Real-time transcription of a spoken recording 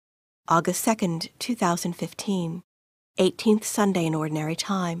August 2nd, 2015, 18th Sunday in Ordinary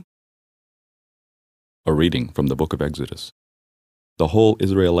Time. A reading from the book of Exodus. The whole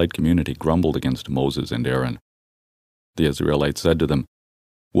Israelite community grumbled against Moses and Aaron. The Israelites said to them,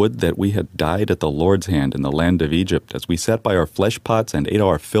 "Would that we had died at the Lord's hand in the land of Egypt, as we sat by our fleshpots and ate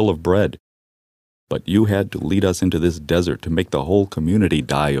our fill of bread. But you had to lead us into this desert to make the whole community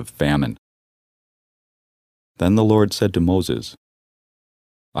die of famine." Then the Lord said to Moses,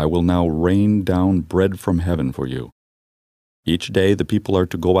 "I will now rain down bread from heaven for you. Each day the people are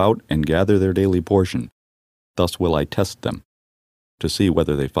to go out and gather their daily portion. Thus will I test them, to see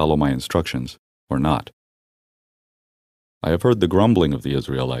whether they follow my instructions or not. I have heard the grumbling of the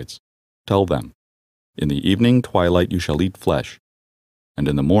Israelites. Tell them, in the evening twilight you shall eat flesh, and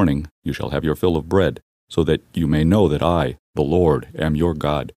in the morning you shall have your fill of bread, so that you may know that I, the Lord, am your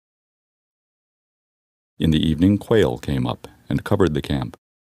God." In the evening quail came up and covered the camp.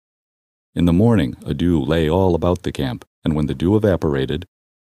 In the morning a dew lay all about the camp, and when the dew evaporated,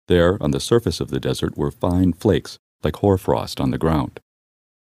 there on the surface of the desert were fine flakes, like hoarfrost on the ground.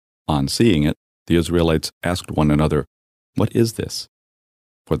 On seeing it, the Israelites asked one another, "What is this?"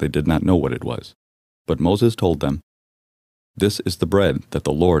 For they did not know what it was. But Moses told them, "This is the bread that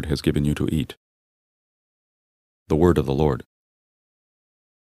the Lord has given you to eat." The word of the Lord.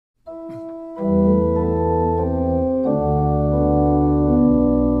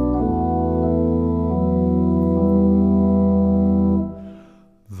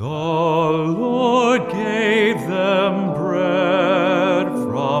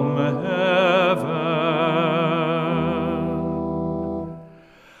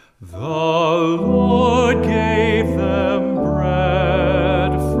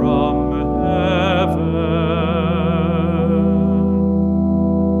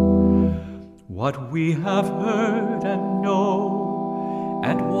 What we have heard and know,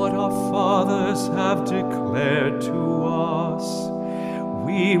 and what our fathers have declared to us,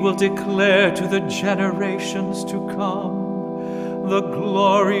 we will declare to the generations to come, the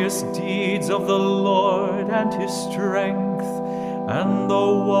glorious deeds of the Lord and his strength, and the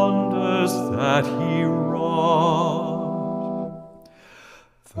wonders that he wrought.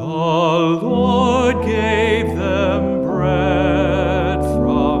 The Lord gave them bread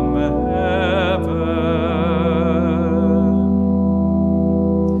from heaven.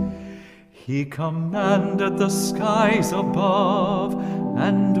 He commanded the skies above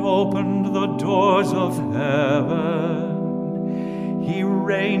and opened the doors of heaven. He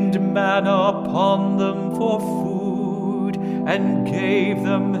rained manna upon them for food and gave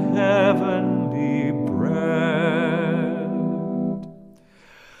them heavenly bread.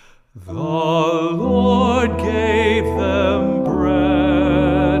 The Lord gave them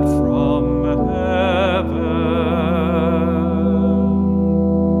bread from heaven.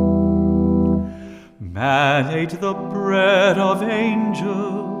 Man ate the bread of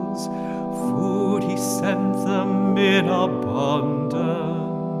angels, food he sent them in abundance,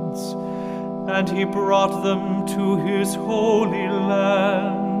 and he brought them to his holy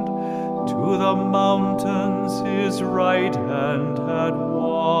land, to the mountains his right hand had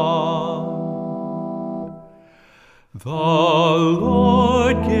won. The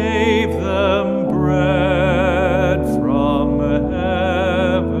Lord gave them bread from heaven.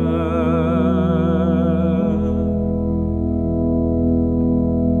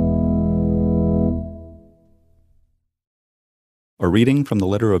 A reading from the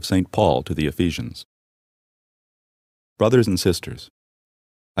letter of St. Paul to the Ephesians. Brothers and sisters,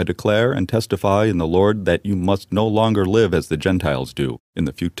 I declare and testify in the Lord that you must no longer live as the Gentiles do, in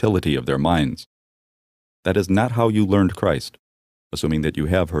the futility of their minds. That is not how you learned Christ, assuming that you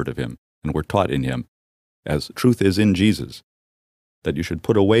have heard of him and were taught in him, as truth is in Jesus, that you should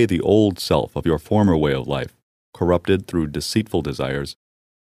put away the old self of your former way of life, corrupted through deceitful desires,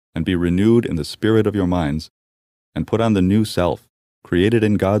 and be renewed in the spirit of your minds, and put on the new self, created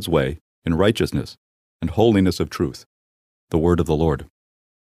in God's way, in righteousness and holiness of truth. The word of the Lord.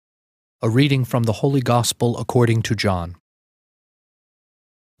 A reading from the Holy Gospel according to John.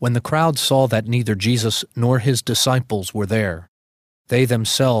 When the crowd saw that neither Jesus nor his disciples were there, they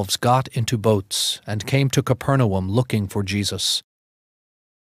themselves got into boats and came to Capernaum looking for Jesus.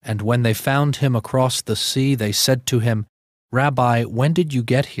 And when they found him across the sea, they said to him, "Rabbi, when did you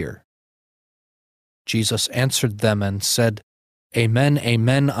get here?" Jesus answered them and said, "Amen,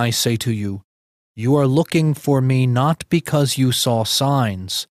 amen, I say to you, you are looking for me not because you saw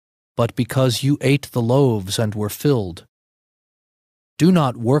signs, but because you ate the loaves and were filled. Do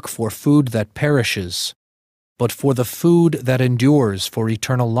not work for food that perishes, but for the food that endures for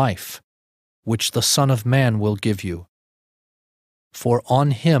eternal life, which the Son of Man will give you. for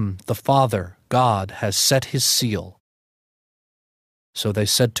on him the Father, God, has set his seal." So they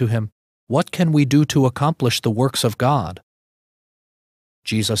said to him, "What can we do to accomplish the works of God?"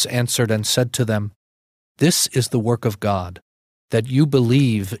 Jesus answered and said to them, "This is the work of God, that you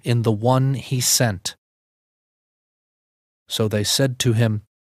believe in the one he sent." So they said to him,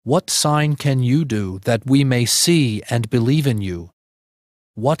 "What sign can you do that we may see and believe in you?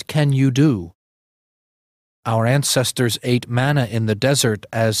 What can you do? Our ancestors ate manna in the desert,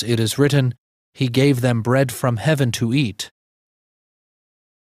 as it is written, 'He gave them bread from heaven to eat.'"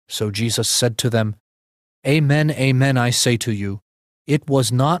 So Jesus said to them, "Amen, amen, I say to you, it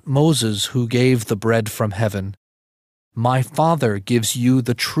was not Moses who gave the bread from heaven. My Father gives you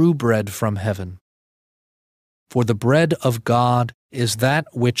the true bread from heaven. For the bread of God is that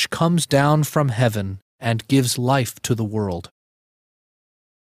which comes down from heaven and gives life to the world."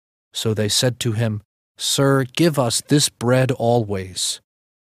 So they said to him, "Sir, give us this bread always."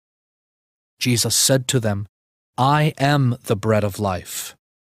 Jesus said to them, "I am the bread of life.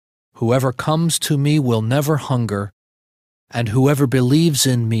 Whoever comes to me will never hunger, and whoever believes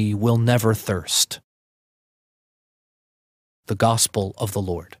in me will never thirst." The Gospel of the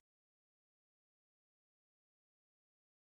Lord.